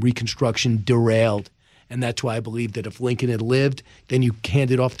Crow and Reconstruction derailed. And that's why I believe that if Lincoln had lived, then you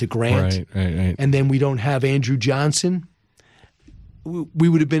hand it off to Grant. Right. And then we don't have Andrew Johnson. We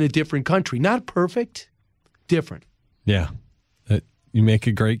would have been a different country. Not perfect, different. Yeah. You make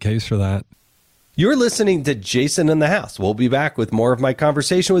a great case for that. You're listening to Jason in the House. We'll be back with more of my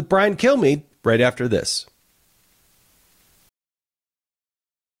conversation with Brian Kilmeade right after this.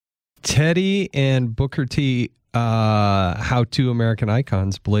 Teddy and Booker T, how two American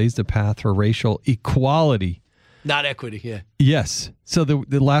icons blazed a path for racial equality. Not equity, yeah. Yes. So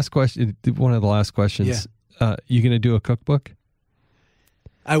the last question, one of the last questions, you going to do a cookbook?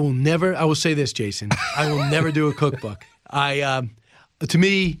 I will say this, Jason. I will never do a cookbook. To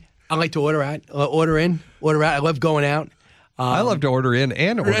me, I like to order out. I love going out. I love to order in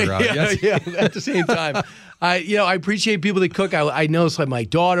and order out. Yes. Yeah, at the same time. I appreciate people that cook. I know it's like my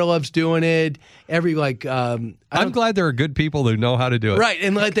daughter loves doing it. I'm glad there are good people who know how to do it. Right,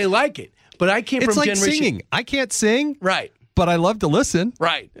 and they like it. But I came it's from like generation. Singing. I can't sing. Right. But I love to listen.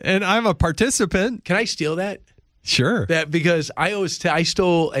 Right. And I'm a participant. Can I steal that? Sure. Because I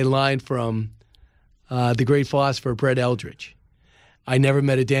stole a line from the great philosopher Brett Eldridge. I never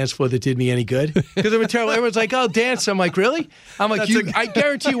met a dance floor that did me any good. Because I'm a terrible. Everyone's like, "Oh, dance." I'm like, "Really?" I'm like, I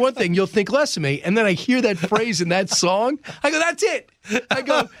guarantee you one thing: you'll think less of me. And then I hear that phrase in that song. I go, "That's it." I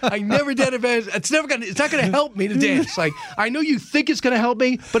go, "I never did it. It's not going to help me to dance. Like, I know you think it's going to help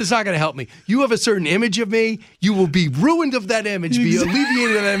me, but it's not going to help me. You have a certain image of me. You will be ruined of that image, be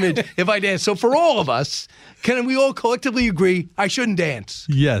alleviated of that image if I dance. So for all of us, can we all collectively agree I shouldn't dance?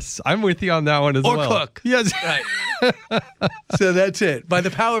 Yes, I'm with you on that one as well. Or cook. Yes. Right. So that's it. By the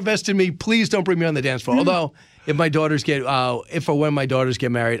power vested in me, please don't bring me on the dance floor. Although, if my daughters get, if or when my daughters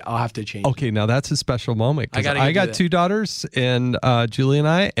get married, I'll have to change. Okay, now that's a special moment. I got 2 daughters, and Julie and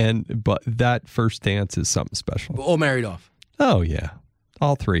I, but that first dance is something special. We're all married off. Oh yeah,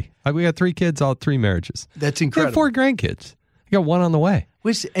 all 3. We got 3 kids, all 3 marriages. That's I incredible. have 4 grandkids. I got 1 on the way.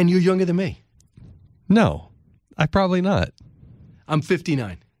 And you're younger than me. No, I probably not. I'm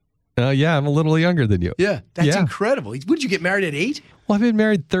 59. Yeah, I'm a little younger than you. Yeah, that's incredible. Would you get married at 8? Well, I've been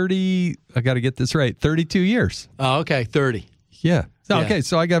married 30, I got to get this right, 32 years. Oh, okay, 30. Yeah. Okay,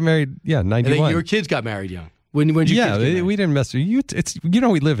 so I got married, 91. And then your kids got married young. When did your kids get married? We didn't mess with you.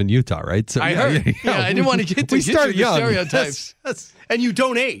 We live in Utah, right? So I heard. Yeah, I didn't want to get to the stereotypes. And you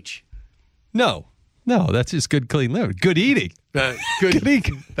don't age. No, that's just good, clean living. Good eating. Good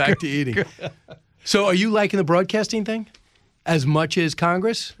eating. Back to eating. So are you liking the broadcasting thing as much as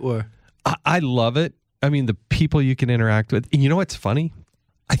Congress? Or I love it. I mean, the people you can interact with. And you know what's funny?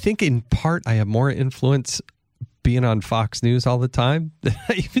 I think in part I have more influence being on Fox News all the time than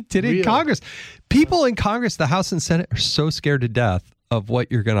I even did in Congress. People in Congress, the House and Senate, are so scared to death of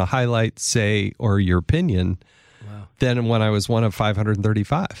what you're going to highlight, say, or your opinion than when I was one of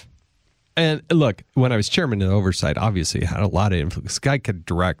 535. And look, when I was chairman of the oversight, obviously I had a lot of influence. I could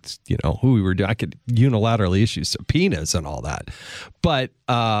direct, who we were doing. I could unilaterally issue subpoenas and all that. But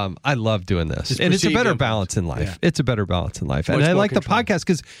I love doing this. And it's a better balance in life. Yeah. It's a better balance in life. And I like the podcast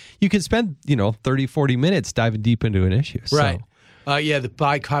because you can spend, 30, 40 minutes diving deep into an issue. Right. The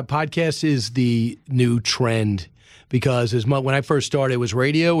podcast is the new trend because when I first started, it was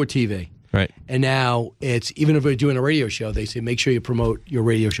radio or TV. Right. And now it's, even if we're doing a radio show, they say, make sure you promote your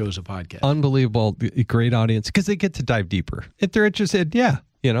radio show as a podcast. Unbelievable. Great audience because they get to dive deeper. If they're interested, and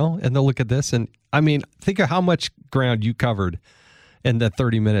they'll look at this. And I mean, think of how much ground you covered in that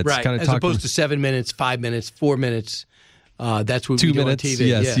 30 minutes. Right. Kind of as opposed to 7 minutes, 5 minutes, 4 minutes. That's what 2 we do minutes, on TV.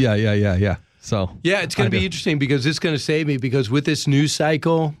 Yes. Yeah. So yeah, it's going to be interesting because it's going to save me because with this news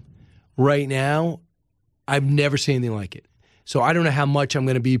cycle right now, I've never seen anything like it. So I don't know how much I'm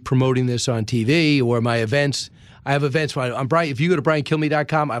going to be promoting this on TV or my events. I have events. I'm Brian. If you go to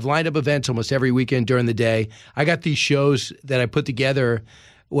BrianKilmeade.com, I've lined up events almost every weekend during the day. I got these shows that I put together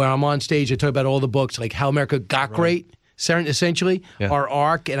where I'm on stage. I talk about all the books, like How America Got Great, essentially, our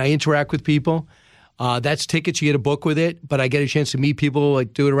arc, and I interact with people. That's tickets. You get a book with it, but I get a chance to meet people,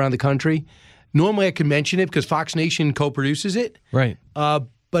 like do it around the country. Normally I could mention it because Fox Nation co-produces it. Right. But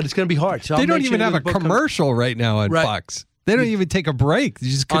it's going to be hard. So they don't even have a commercial right now on Fox. They don't even take a break. You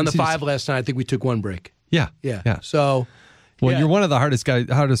just on the 5 last night, I think we took one break. Yeah. So, you're one of the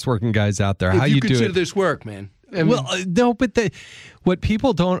hardest working guys out there. If How you do consider it? this work, man? No, but what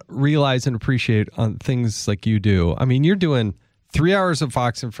people don't realize and appreciate on things like you do. I mean, you're doing 3 hours of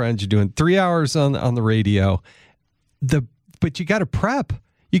Fox and Friends. You're doing 3 hours on the radio. But you got to prep.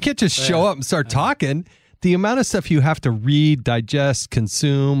 You can't just show up and start talking. The amount of stuff you have to read, digest,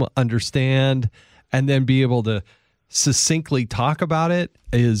 consume, understand, and then be able to succinctly talk about it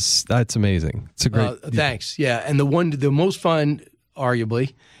that's amazing. It's a great thanks. Yeah. And the most fun,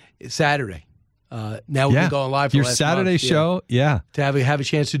 arguably, is Saturday. Now we've been going live for your last Saturday month, show. Yeah. To have a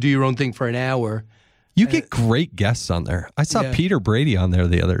chance to do your own thing for an hour. You get great guests on there. I saw Peter Brady on there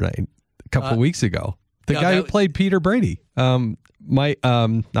the other night, a couple of weeks ago. The guy who played Peter Brady. Not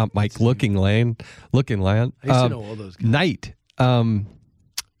Mike Looking Land. I used to know all those guys. Knight.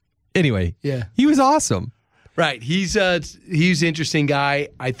 Anyway, yeah. He was awesome. Right. He's an interesting guy.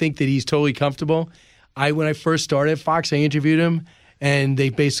 I think that he's totally comfortable. When I first started at Fox, I interviewed him, and they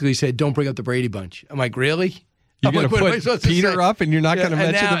basically said, don't bring up the Brady Bunch. I'm like, really? You're going to put Peter up and you're not going to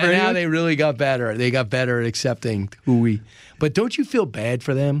mention the Brady Bunch? Now they really got better. They got better at accepting But don't you feel bad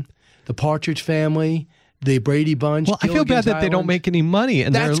for them? The Partridge Family, the Brady Bunch. Well, I feel bad that they don't make any money.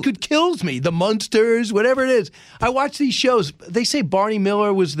 And that's what kills me. The Munsters, whatever it is. I watch these shows. They say Barney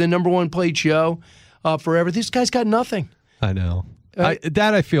Miller was the #1 played show forever. This guy's got nothing. I know.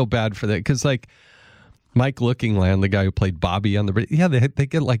 I feel bad for that because, like, Mike Looking Land, the guy who played Bobby on the they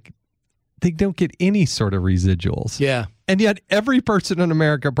get like they don't get any sort of residuals. Yeah. And yet every person in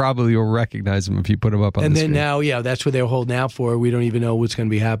America probably will recognize him if you put him up on the screen. And then now, that's what they're holding out for. We don't even know what's going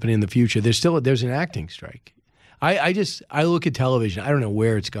to be happening in the future. There's an acting strike. I look at television. I don't know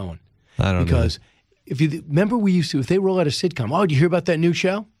where it's going. I don't know. Because if you remember, if they roll out a sitcom, did you hear about that new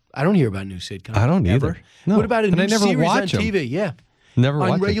show? I don't hear about new sitcoms. I don't either. No. What about a new series on TV? Yeah. Never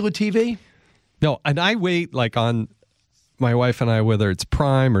watch on regular TV? No, and I wait on my wife and I, whether it's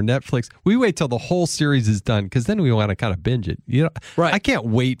Prime or Netflix, we wait till the whole series is done because then we want to kind of binge it. Right. I can't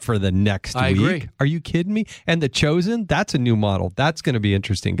wait for the next week. Agree. Are you kidding me? And The Chosen, that's a new model. That's going to be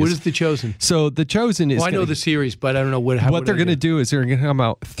interesting. What is The Chosen? So The Chosen is. Well, I know the series, but I don't know what they're going to do is they're going to come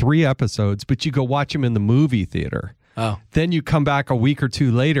out 3 episodes, but you go watch them in the movie theater. Oh. Then you come back a week or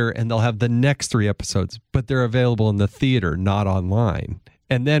 2 later, and they'll have the next 3 episodes, but they're available in the theater, not online.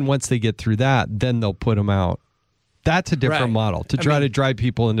 And then once they get through that, then they'll put them out. That's a different model to try to drive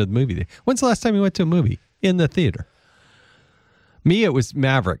people into the movie. When's the last time you went to a movie in the theater? Me, it was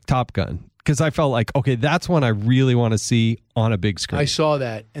Maverick, Top Gun, because I felt like, okay, that's one I really want to see on a big screen. I saw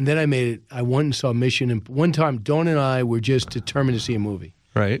that, and then I went and saw Mission. And one time, Dawn and I were just determined to see a movie.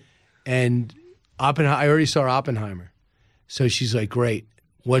 Right. And I already saw Oppenheimer. So she's like, great.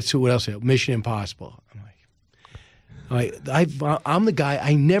 What else? Mission Impossible. I'm the guy,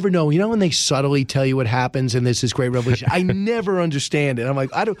 I never know. You know when they subtly tell you what happens and there's this great revelation? I never understand it. I'm like,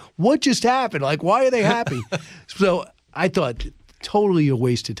 what just happened? Like, why are they happy? So I thought, totally a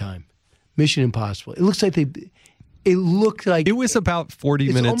waste of time. Mission Impossible. It looks like it was about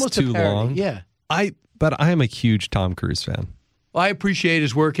 40 minutes too long. Yeah. But I am a huge Tom Cruise fan. Well, I appreciate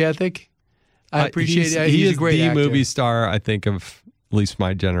his work ethic. I appreciate he's a great actor. movie star, I think, of at least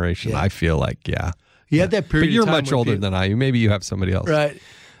my generation. Yeah. I feel like, He had that period. But you're of time much older than I am. Maybe you have somebody else. Right.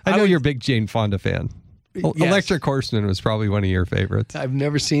 I know you're a big Jane Fonda fan. Yes. Electric Horseman was probably one of your favorites. I've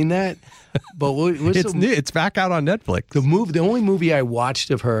never seen that, but It's new. It's back out on Netflix. The only movie I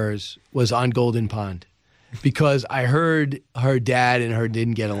watched of hers was On Golden Pond, because I heard her dad and her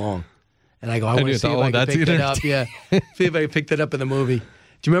didn't get along, and I go, I want to see if I can pick that up. Yeah, see if I can pick that up in the movie.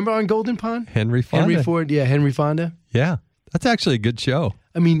 Do you remember On Golden Pond? Henry Fonda. Henry Fonda. Yeah, that's actually a good show.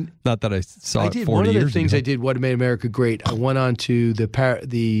 I mean, not that I saw it 40 years ago. One of the things I did, What Made America Great, I went on to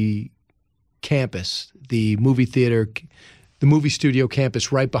the campus, the movie theater, the movie studio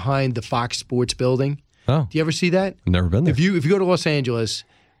campus right behind the Fox Sports building. Oh. Do you ever see that? I've never been there. If you go to Los Angeles,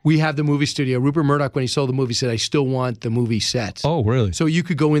 we have the movie studio. Rupert Murdoch, when he sold the movie, said, I still want the movie sets. Oh, really? So you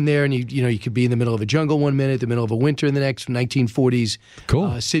could go in there and you could be in the middle of a jungle one minute, the middle of a winter in the next, 1940s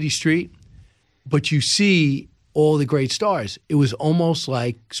city street. But you see all the great stars. It was almost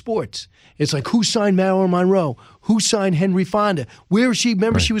like sports. It's like, who signed Marilyn Monroe? Who signed Henry Fonda? Where is she?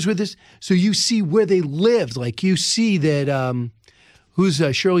 Remember, she was with us. So you see where they lived. Like you see that, who's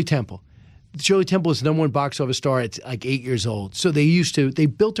Shirley Temple? Shirley Temple is the #1 box office star at like 8 years old. So they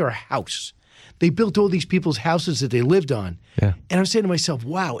built her house. They built all these people's houses that they lived on. Yeah. And I'm saying to myself,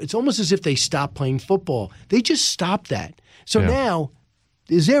 wow, it's almost as if they stopped playing football. They just stopped that. So now,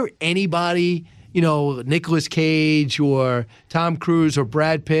 is there anybody, Nicolas Cage or Tom Cruise or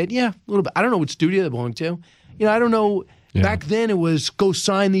Brad Pitt? Yeah, a little bit. I don't know what studio they belong to. I don't know. Yeah. Back then it was go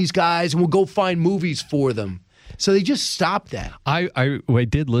sign these guys and we'll go find movies for them. So they just stopped that. I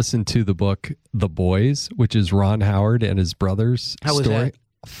did listen to the book The Boys, which is Ron Howard and his brother's How was story. That?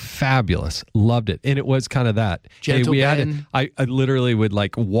 Fabulous. Loved it. And it was kind of that. Gentleman. I literally would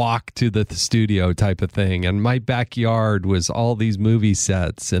like walk to the studio type of thing. And my backyard was all these movie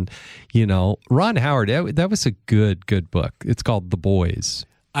sets. And, Ron Howard, that was a good book. It's called The Boys.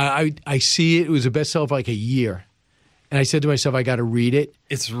 I see it. It was a bestseller for like a year. And I said to myself, I got to read it.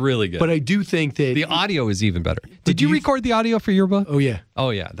 It's really good. But I do think that the audio is even better. Did you record the audio for your book? Oh, yeah.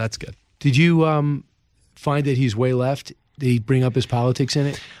 Oh, yeah. That's good. Did you find that he's way left? Did he bring up his politics in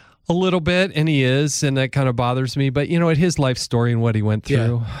it? A little bit, and he is, and that kind of bothers me. But, his life story and what he went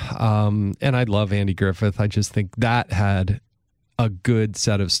through. Yeah. And I love Andy Griffith. I just think that had a good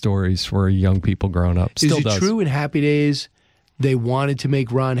set of stories for young people growing up. Still is it does. True in Happy Days they wanted to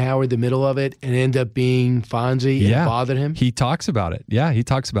make Ron Howard the middle of it and end up being Fonzie and it bothered him? He talks about it. Yeah, he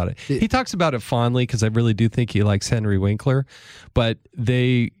talks about it. He talks about it fondly because I really do think he likes Henry Winkler. But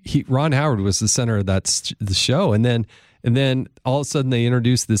Ron Howard was the center of the show. And then all of a sudden they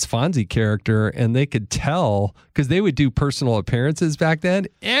introduced this Fonzie character and they could tell because they would do personal appearances back then.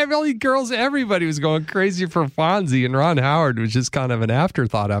 Everybody was going crazy for Fonzie, and Ron Howard was just kind of an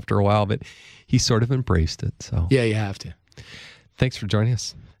afterthought after a while, but he sort of embraced it. So yeah, you have to. Thanks for joining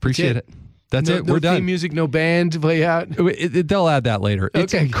us. Appreciate it. That's it. We're done. No theme music, no band to play out? They'll add that later.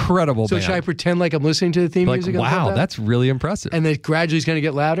 It's incredible. So should I pretend like I'm listening to the theme music? Wow, that's really impressive. And then gradually it's going to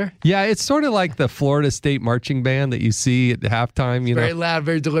get louder? Yeah, it's sort of like the Florida State marching band that you see at halftime. Very loud,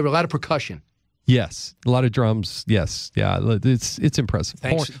 very deliberate, a lot of percussion. Yes, a lot of drums. Yes, yeah, it's impressive.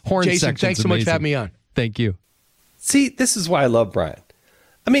 Thanks. Horn Jason, section's thanks so much for having me on. Thank you. See, this is why I love Brian.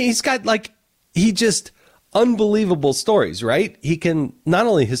 I mean, he's got unbelievable stories, right? He can not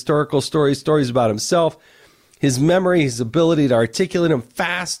only historical stories about himself, his memory, his ability to articulate them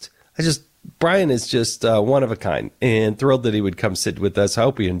fast. Brian is just one of a kind, and thrilled that he would come sit with us. I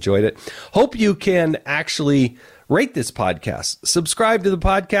hope you enjoyed it. Hope you can actually rate this podcast. Subscribe to the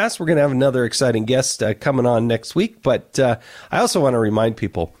podcast. We're going to have another exciting guest coming on next week. But I also want to remind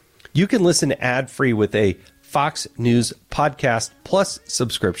people, you can listen ad-free with a Fox News Podcast Plus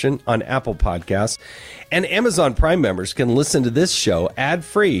subscription on Apple Podcasts. And Amazon Prime members can listen to this show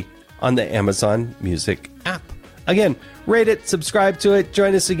ad-free on the Amazon Music app. Again, rate it, subscribe to it.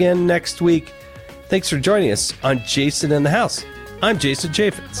 Join us again next week. Thanks for joining us on Jason in the House. I'm Jason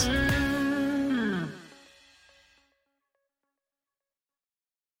Chaffetz.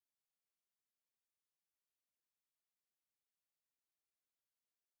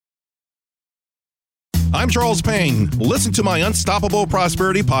 I'm Charles Payne. Listen to my Unstoppable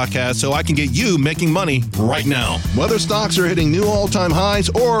Prosperity podcast so I can get you making money right now. Whether stocks are hitting new all-time highs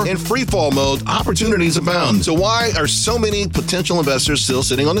or in free fall mode, opportunities abound. So why are so many potential investors still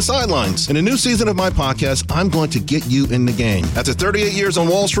sitting on the sidelines? In a new season of my podcast, I'm going to get you in the game. After 38 years on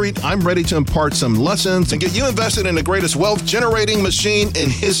Wall Street, I'm ready to impart some lessons and get you invested in the greatest wealth-generating machine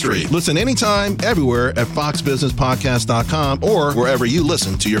in history. Listen anytime, everywhere at foxbusinesspodcast.com or wherever you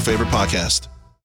listen to your favorite podcast.